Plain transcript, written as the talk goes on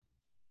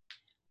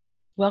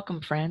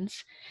Welcome,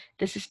 friends.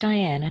 This is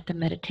Diane at the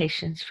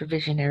Meditations for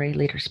Visionary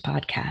Leaders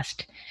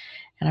podcast,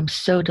 and I'm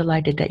so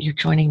delighted that you're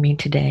joining me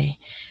today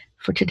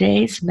for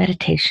today's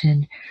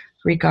meditation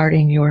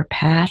regarding your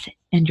path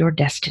and your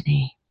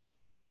destiny.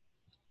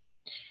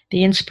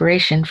 The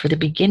inspiration for the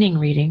beginning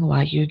reading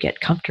while you get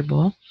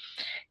comfortable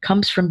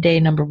comes from day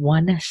number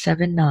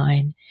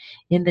 179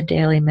 in the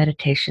Daily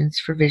Meditations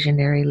for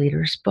Visionary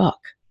Leaders book.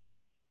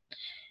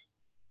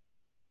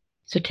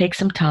 So take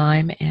some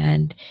time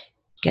and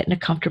get in a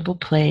comfortable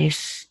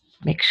place.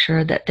 Make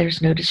sure that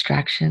there's no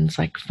distractions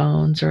like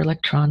phones or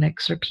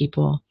electronics or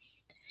people.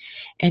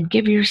 And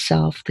give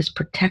yourself this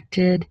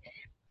protected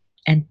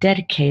and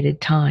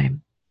dedicated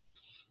time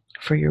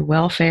for your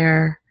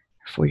welfare,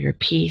 for your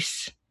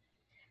peace,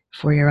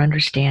 for your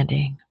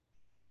understanding.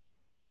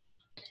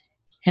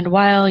 And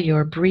while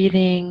you're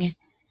breathing,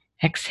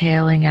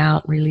 exhaling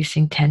out,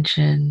 releasing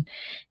tension,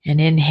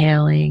 and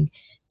inhaling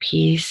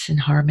peace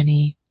and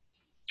harmony,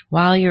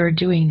 while you're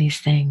doing these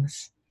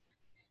things,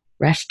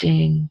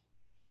 resting,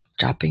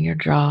 dropping your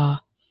jaw,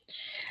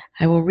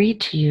 I will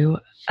read to you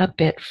a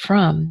bit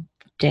from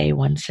day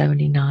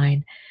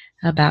 179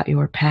 about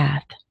your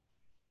path.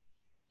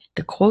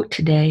 The quote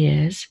today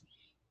is,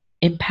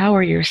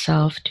 "Empower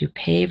yourself to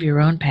pave your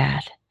own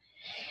path.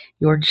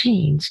 Your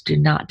genes do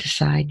not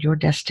decide your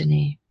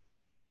destiny."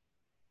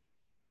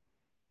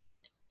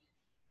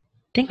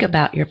 Think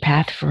about your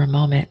path for a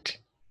moment.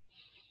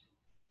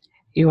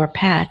 Your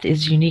path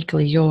is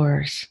uniquely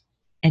yours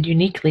and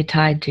uniquely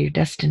tied to your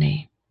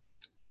destiny.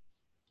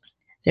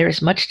 There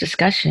is much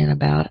discussion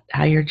about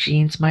how your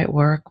genes might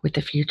work with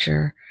the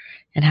future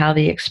and how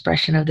the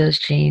expression of those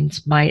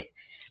genes might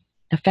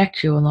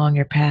affect you along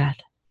your path.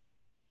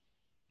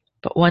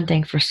 But one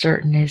thing for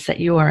certain is that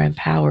you are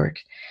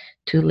empowered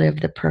to live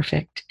the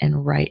perfect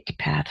and right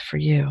path for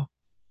you.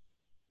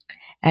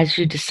 As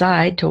you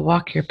decide to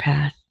walk your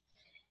path,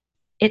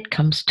 it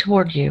comes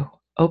toward you,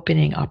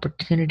 opening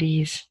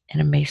opportunities and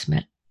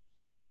amazement.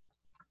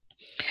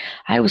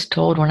 I was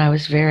told when I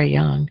was very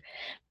young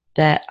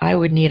that I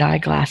would need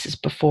eyeglasses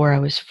before I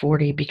was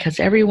 40 because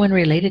everyone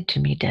related to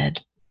me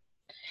did.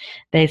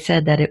 They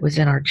said that it was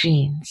in our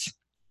genes.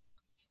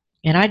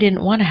 And I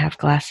didn't want to have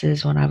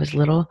glasses when I was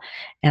little,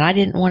 and I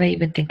didn't want to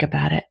even think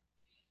about it.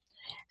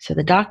 So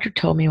the doctor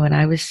told me when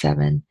I was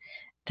 7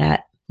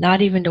 that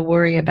not even to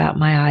worry about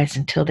my eyes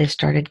until they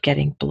started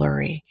getting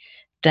blurry.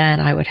 Then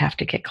I would have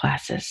to get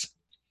glasses.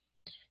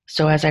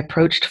 So as I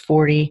approached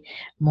 40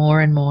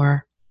 more and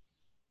more,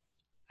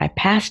 I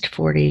passed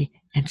 40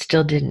 and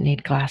still didn't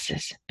need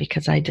glasses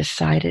because I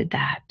decided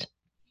that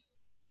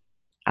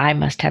I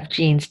must have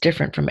genes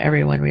different from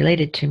everyone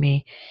related to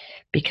me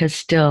because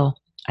still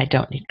I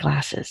don't need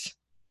glasses.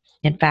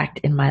 In fact,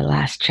 in my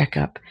last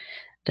checkup,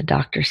 the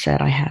doctor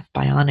said I have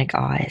bionic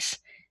eyes,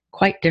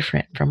 quite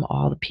different from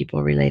all the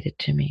people related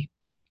to me.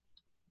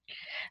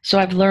 So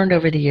I've learned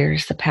over the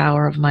years the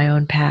power of my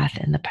own path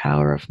and the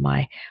power of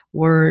my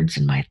words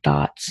and my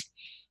thoughts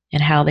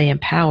and how they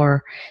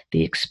empower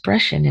the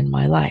expression in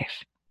my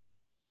life.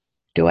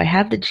 Do I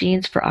have the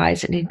genes for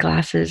eyes that need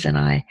glasses and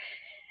I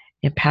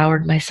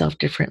empowered myself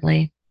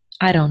differently?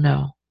 I don't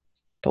know.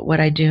 But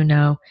what I do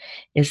know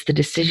is the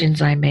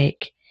decisions I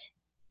make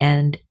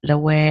and the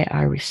way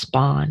I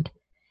respond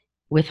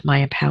with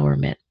my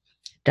empowerment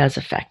does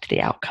affect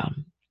the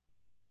outcome.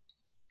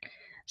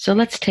 So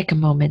let's take a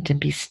moment and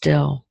be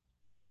still.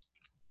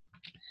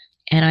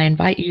 And I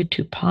invite you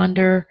to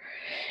ponder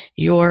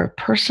your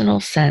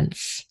personal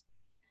sense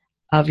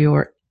of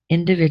your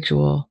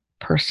individual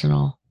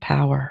personal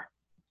power.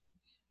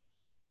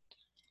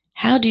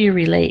 How do you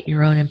relate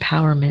your own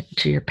empowerment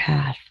to your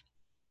path?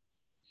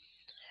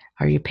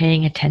 Are you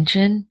paying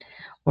attention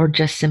or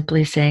just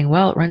simply saying,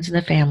 well, it runs in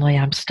the family,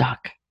 I'm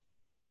stuck?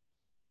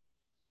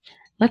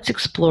 Let's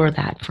explore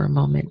that for a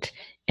moment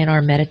in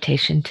our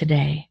meditation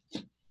today.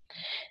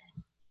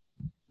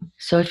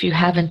 So if you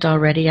haven't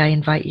already, I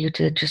invite you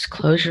to just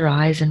close your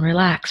eyes and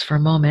relax for a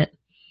moment.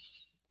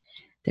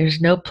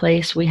 There's no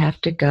place we have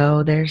to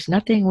go. There's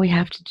nothing we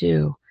have to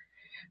do.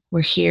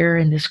 We're here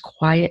in this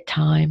quiet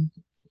time,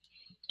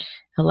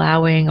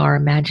 allowing our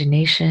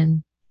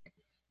imagination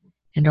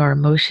and our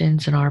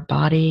emotions and our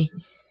body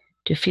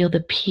to feel the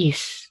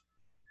peace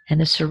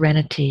and the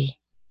serenity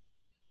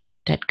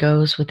that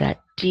goes with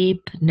that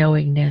deep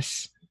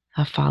knowingness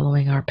of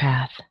following our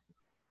path.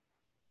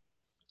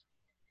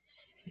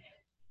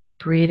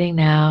 Breathing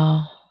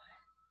now,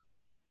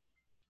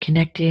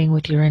 connecting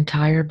with your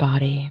entire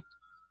body,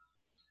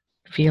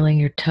 feeling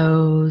your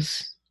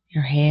toes,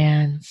 your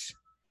hands,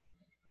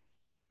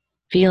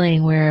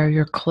 feeling where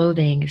your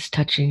clothing is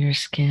touching your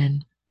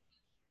skin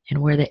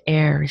and where the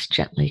air is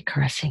gently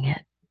caressing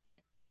it.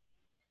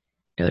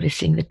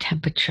 Noticing the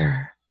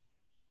temperature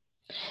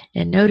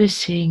and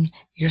noticing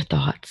your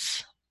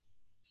thoughts,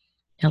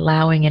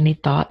 allowing any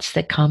thoughts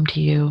that come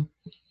to you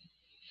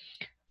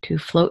to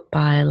float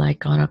by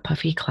like on a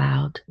puffy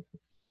cloud,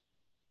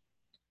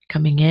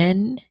 coming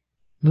in,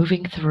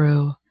 moving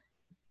through,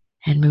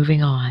 and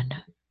moving on.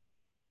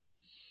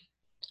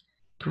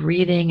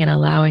 Breathing and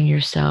allowing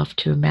yourself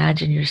to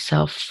imagine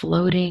yourself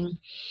floating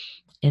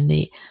in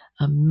the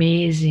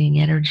amazing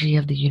energy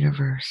of the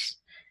universe,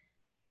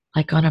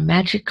 like on a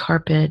magic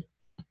carpet,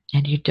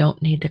 and you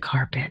don't need the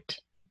carpet.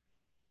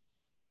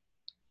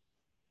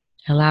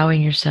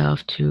 Allowing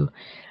yourself to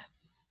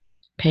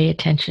pay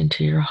attention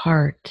to your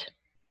heart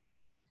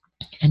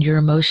and your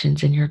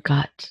emotions in your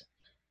gut,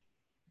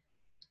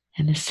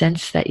 and the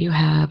sense that you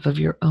have of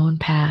your own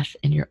path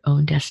and your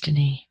own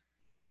destiny.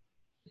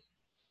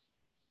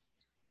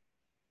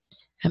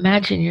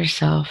 Imagine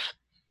yourself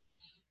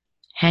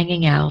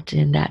hanging out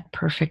in that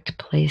perfect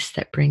place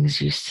that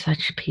brings you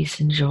such peace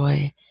and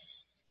joy,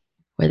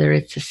 whether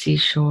it's a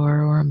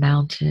seashore or a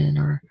mountain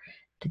or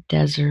the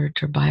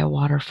desert or by a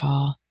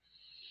waterfall,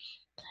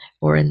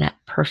 or in that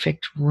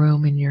perfect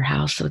room in your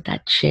house with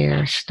that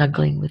chair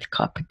snuggling with a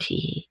cup of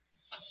tea.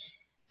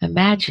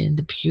 Imagine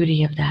the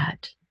beauty of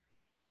that,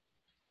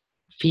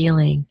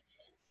 feeling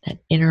that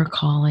inner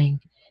calling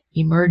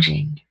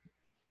emerging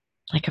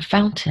like a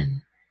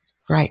fountain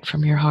right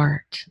from your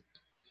heart.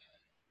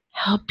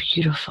 How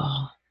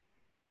beautiful.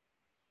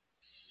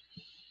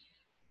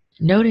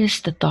 Notice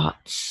the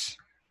thoughts.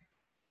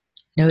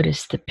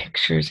 Notice the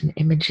pictures and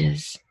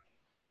images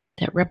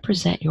that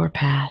represent your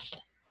path.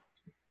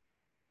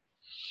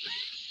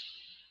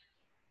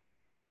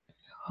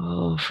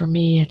 Oh, for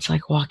me, it's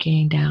like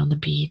walking down the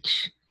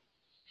beach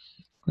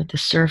with the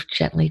surf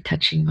gently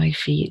touching my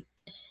feet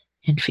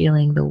and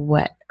feeling the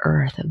wet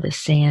earth of the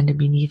sand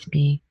beneath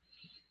me,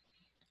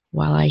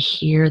 while I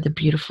hear the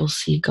beautiful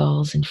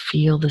seagulls and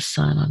feel the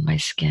sun on my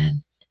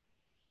skin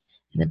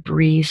and the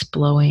breeze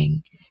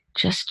blowing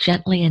just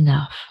gently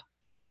enough.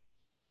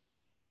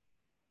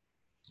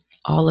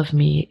 All of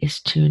me is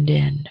tuned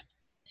in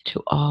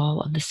to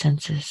all of the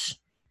senses.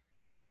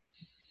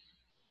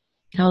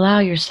 Now allow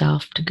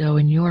yourself to go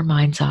in your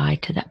mind's eye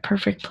to that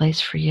perfect place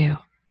for you.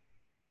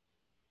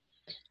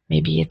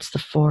 Maybe it's the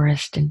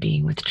forest and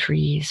being with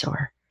trees,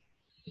 or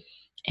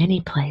any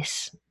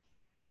place,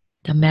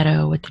 the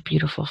meadow with the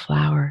beautiful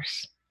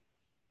flowers.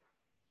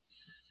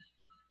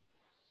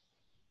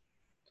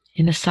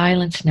 In the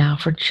silence now,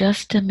 for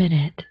just a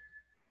minute,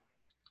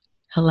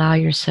 allow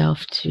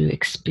yourself to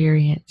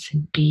experience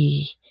and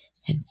be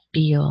and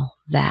feel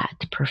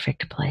that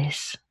perfect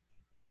place.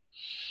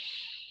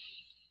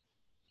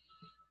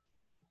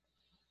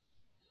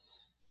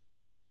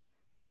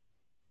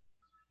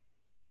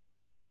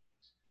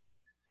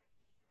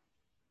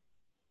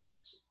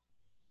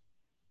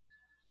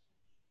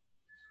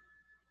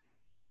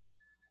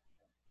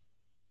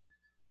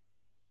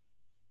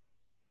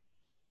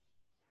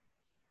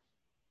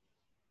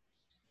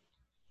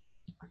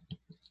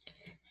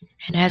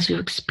 And as you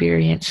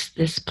experience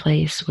this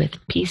place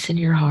with peace in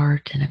your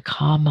heart and a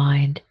calm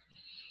mind,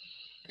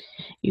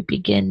 you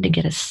begin to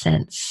get a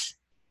sense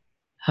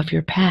of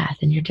your path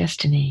and your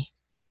destiny.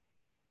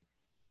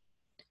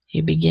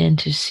 You begin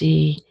to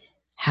see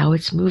how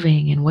it's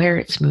moving and where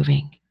it's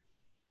moving.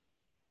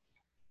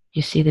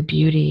 You see the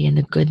beauty and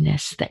the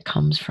goodness that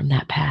comes from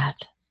that path.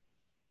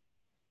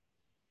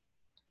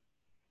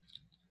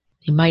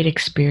 You might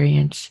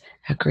experience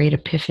a great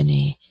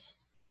epiphany,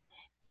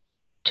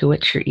 to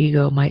which your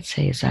ego might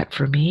say, "Is that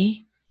for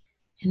me?"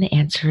 And the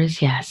answer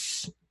is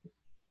yes.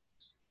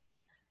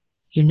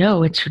 You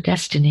know it's your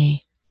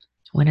destiny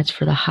when it's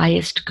for the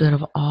highest good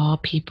of all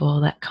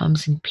people that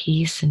comes in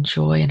peace and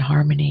joy and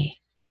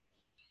harmony.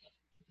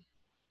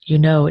 You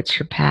know it's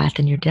your path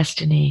and your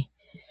destiny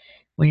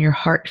when your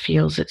heart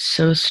feels it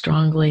so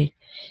strongly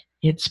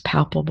it's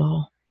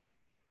palpable.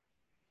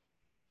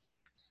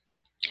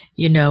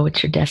 You know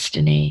it's your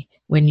destiny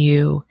when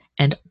you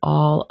and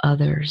all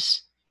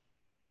others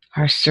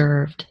are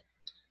served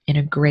in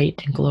a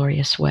great and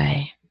glorious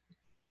way.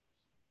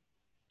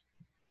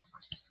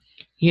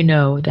 You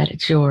know that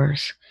it's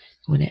yours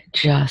when it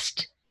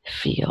just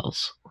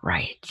feels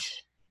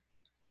right.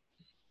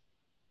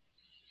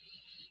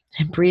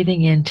 And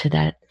breathing into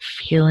that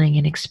feeling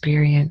and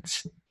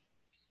experience,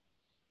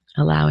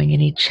 allowing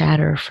any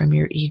chatter from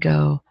your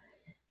ego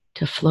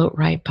to float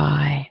right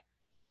by,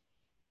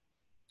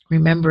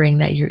 remembering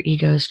that your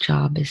ego's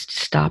job is to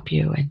stop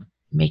you and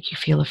make you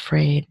feel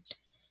afraid.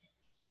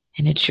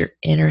 And it's your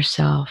inner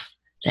self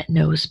that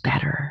knows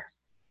better,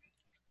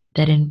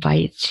 that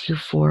invites you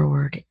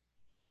forward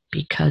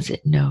because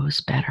it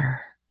knows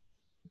better.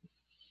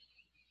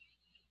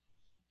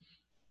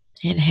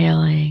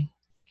 Inhaling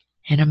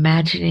and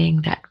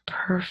imagining that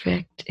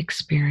perfect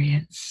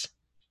experience,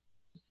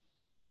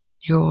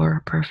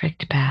 your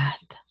perfect path,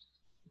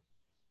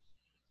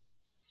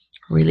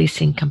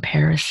 releasing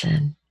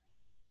comparison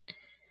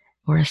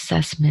or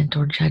assessment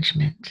or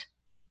judgment,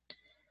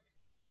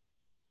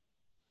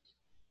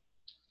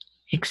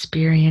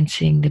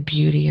 experiencing the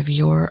beauty of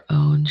your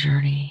own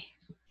journey.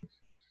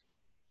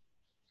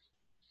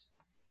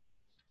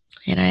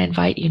 And I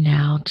invite you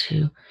now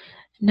to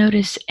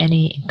notice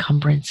any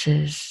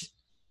encumbrances,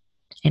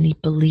 any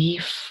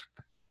belief,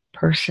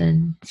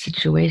 person,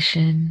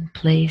 situation,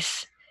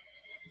 place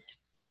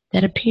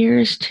that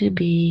appears to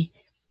be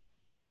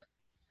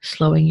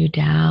slowing you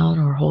down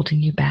or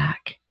holding you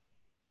back.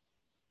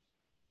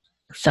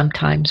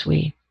 Sometimes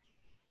we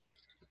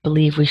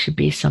believe we should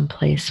be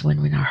someplace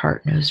when our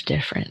heart knows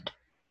different.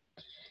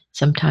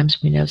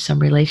 Sometimes we know some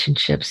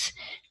relationships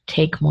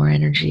take more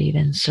energy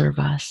than serve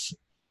us.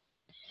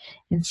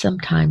 And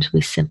sometimes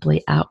we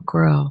simply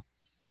outgrow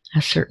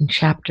a certain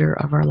chapter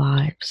of our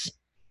lives.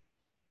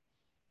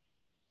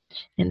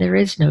 And there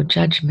is no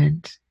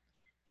judgment.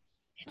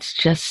 It's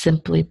just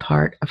simply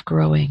part of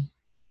growing.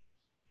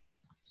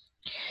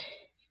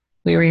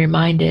 We are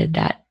reminded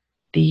that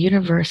the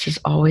universe is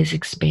always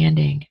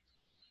expanding,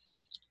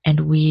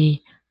 and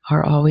we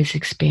are always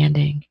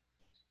expanding.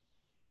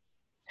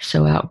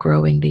 So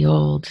outgrowing the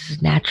old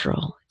is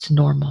natural, it's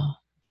normal.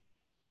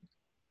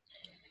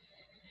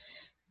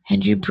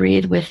 And you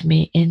breathe with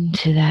me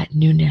into that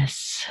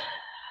newness,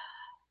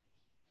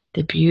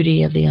 the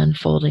beauty of the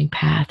unfolding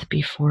path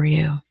before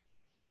you.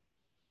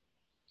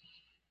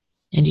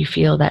 And you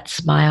feel that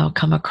smile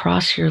come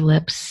across your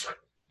lips,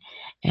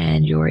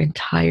 and your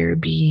entire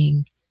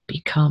being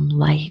become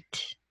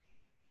light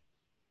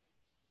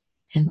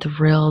and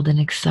thrilled and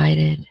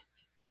excited,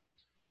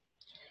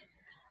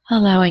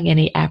 allowing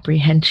any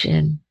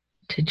apprehension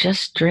to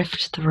just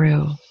drift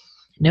through,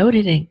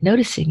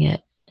 noticing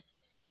it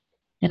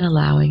and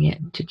allowing it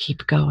to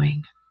keep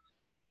going.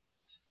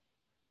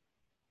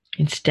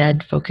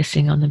 Instead,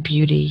 focusing on the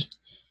beauty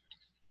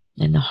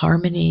and the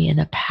harmony and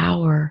the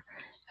power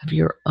of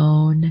your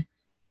own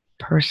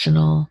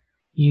personal,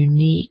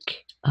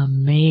 unique,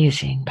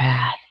 amazing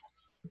path.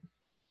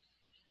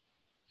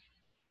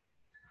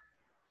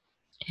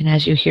 And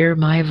as you hear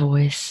my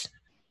voice,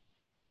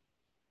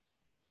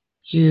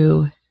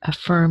 you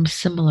affirm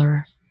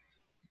similar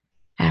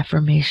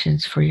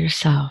affirmations for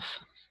yourself.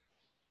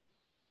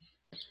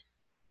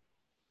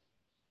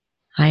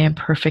 I am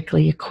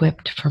perfectly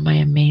equipped for my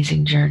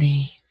amazing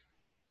journey.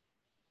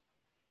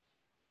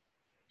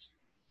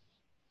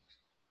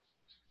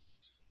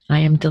 I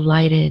am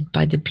delighted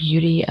by the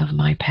beauty of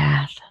my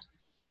path.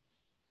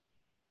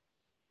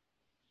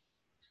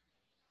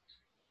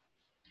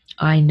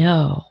 I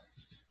know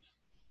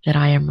that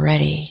I am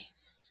ready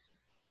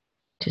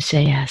to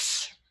say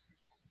yes.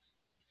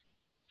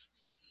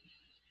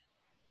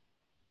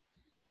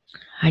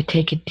 I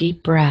take a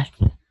deep breath,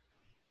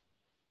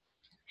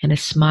 and a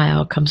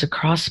smile comes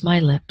across my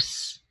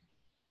lips,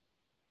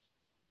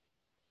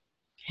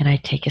 and I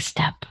take a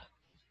step.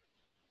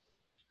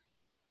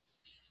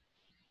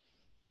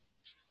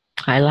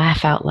 I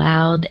laugh out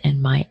loud,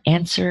 and my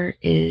answer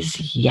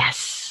is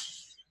yes.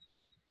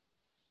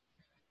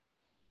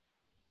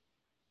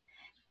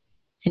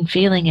 And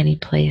feeling any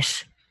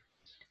place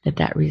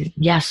that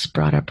yes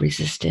brought up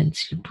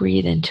resistance, you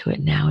breathe into it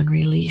now and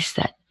release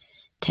that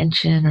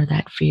tension or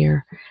that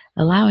fear,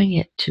 allowing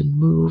it to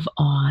move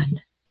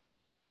on.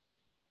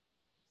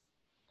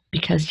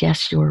 Because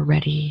yes, you're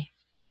ready.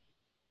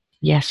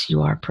 Yes,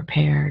 you are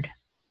prepared.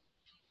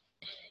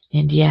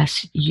 And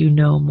yes, you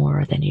know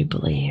more than you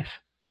believe.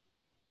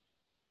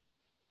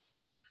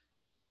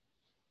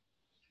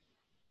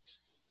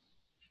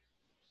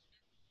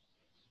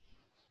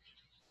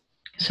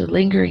 So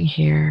lingering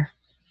here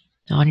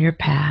on your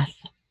path,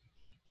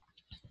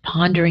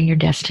 pondering your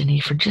destiny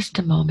for just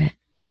a moment,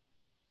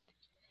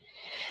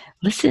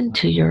 listen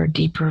to your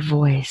deeper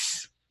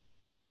voice,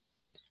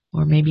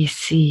 or maybe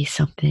see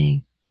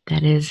something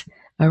that is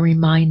a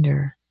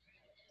reminder,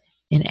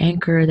 an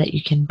anchor that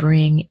you can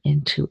bring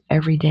into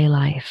everyday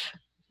life.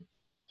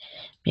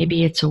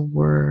 Maybe it's a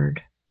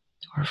word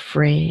or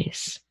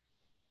phrase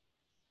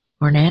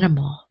or an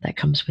animal that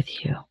comes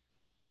with you,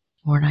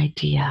 or an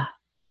idea,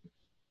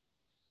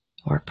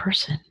 or a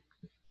person,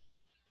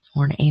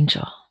 or an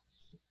angel.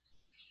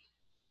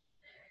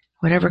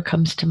 Whatever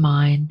comes to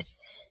mind,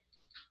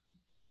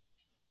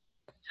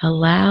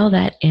 allow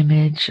that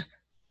image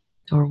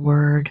or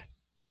word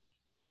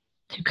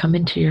to come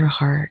into your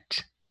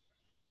heart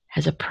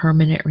as a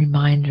permanent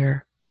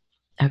reminder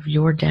of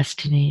your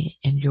destiny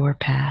and your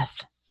path.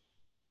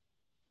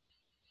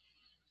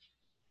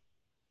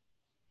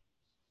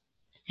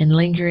 And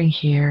lingering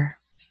here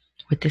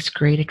with this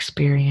great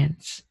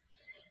experience,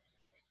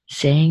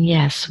 saying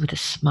yes with a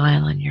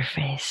smile on your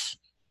face.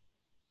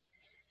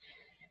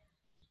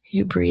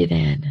 You breathe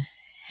in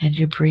and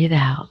you breathe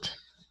out.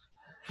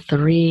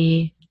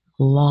 3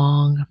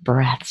 long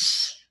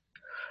breaths.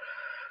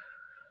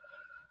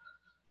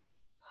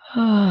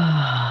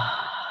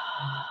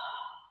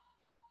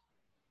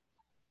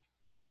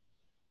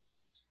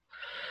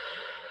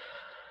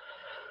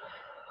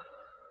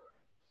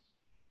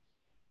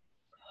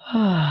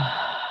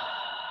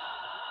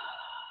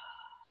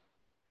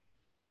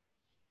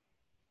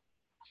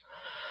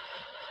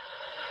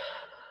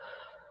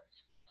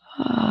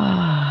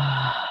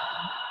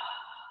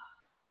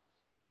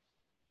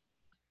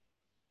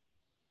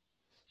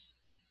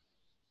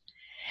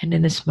 And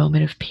in this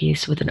moment of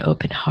peace, with an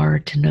open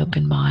heart and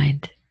open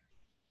mind,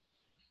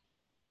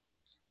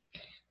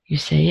 you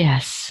say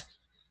yes,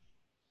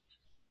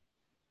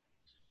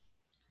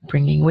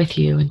 bringing with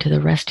you into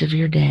the rest of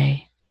your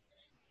day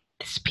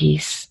this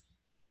peace,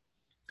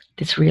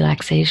 this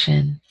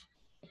relaxation,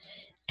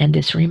 and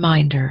this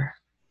reminder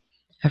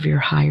of your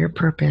higher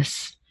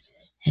purpose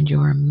and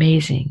your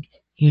amazing,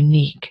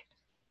 unique,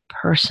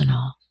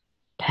 personal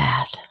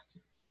path.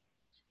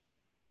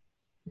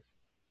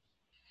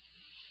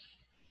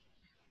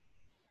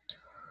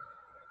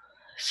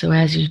 So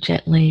as you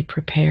gently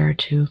prepare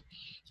to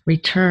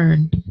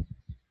return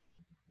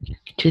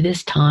to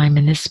this time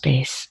and this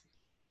space,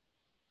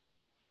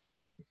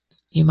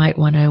 you might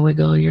want to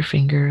wiggle your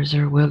fingers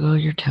or wiggle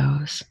your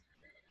toes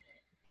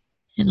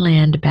and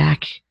land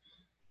back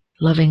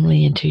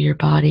lovingly into your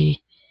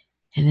body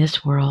in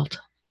this world,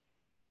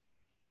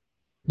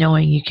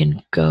 knowing you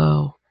can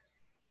go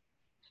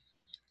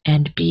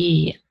and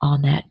be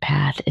on that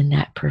path in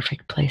that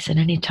perfect place at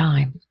any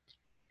time,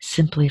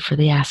 simply for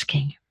the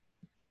asking.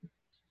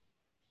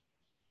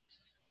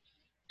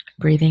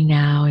 Breathing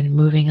now and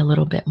moving a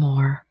little bit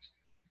more.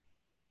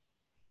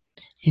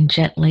 And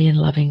gently and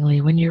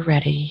lovingly, when you're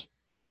ready,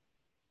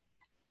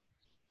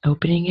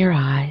 opening your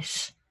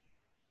eyes,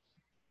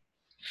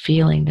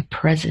 feeling the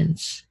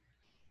presence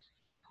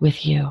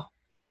with you,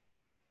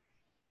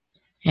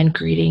 and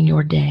greeting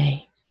your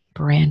day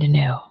brand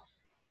new.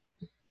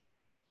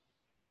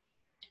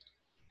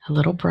 A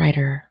little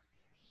brighter,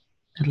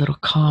 a little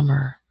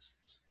calmer,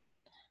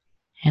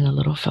 and a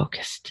little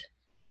focused.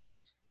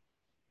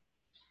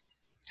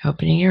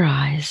 Opening your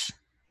eyes,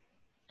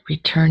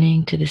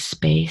 returning to the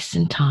space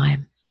and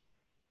time,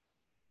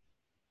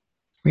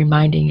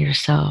 reminding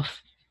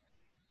yourself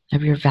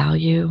of your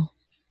value,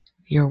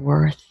 your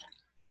worth,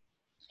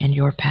 and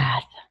your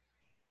path.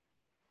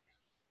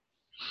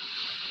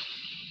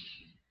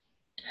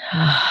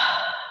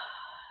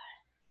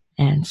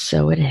 And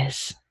so it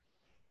is.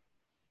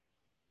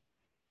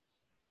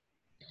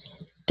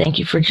 Thank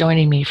you for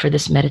joining me for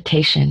this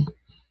meditation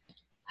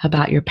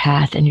about your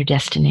path and your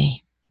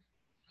destiny.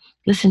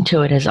 Listen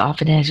to it as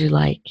often as you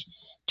like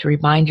to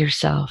remind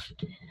yourself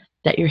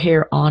that you're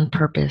here on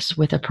purpose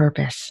with a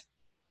purpose.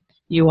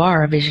 You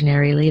are a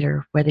visionary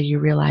leader, whether you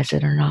realize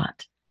it or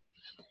not.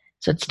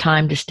 So it's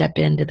time to step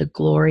into the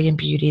glory and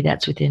beauty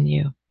that's within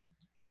you.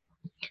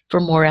 For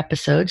more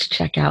episodes,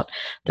 check out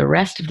the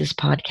rest of this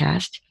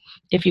podcast.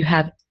 If you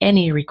have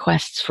any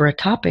requests for a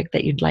topic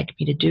that you'd like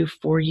me to do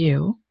for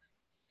you,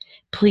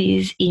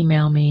 please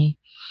email me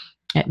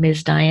at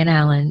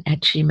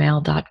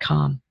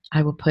msdianeallen@gmail.com.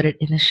 I will put it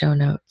in the show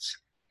notes.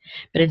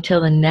 But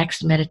until the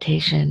next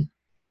meditation,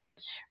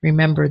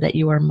 remember that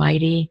you are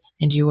mighty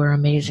and you are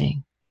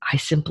amazing. I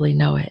simply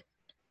know it.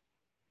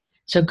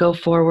 So go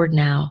forward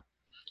now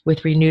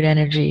with renewed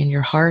energy in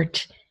your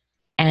heart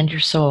and your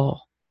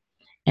soul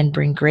and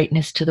bring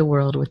greatness to the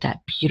world with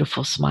that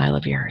beautiful smile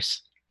of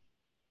yours.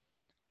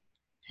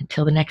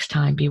 Until the next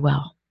time, be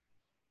well.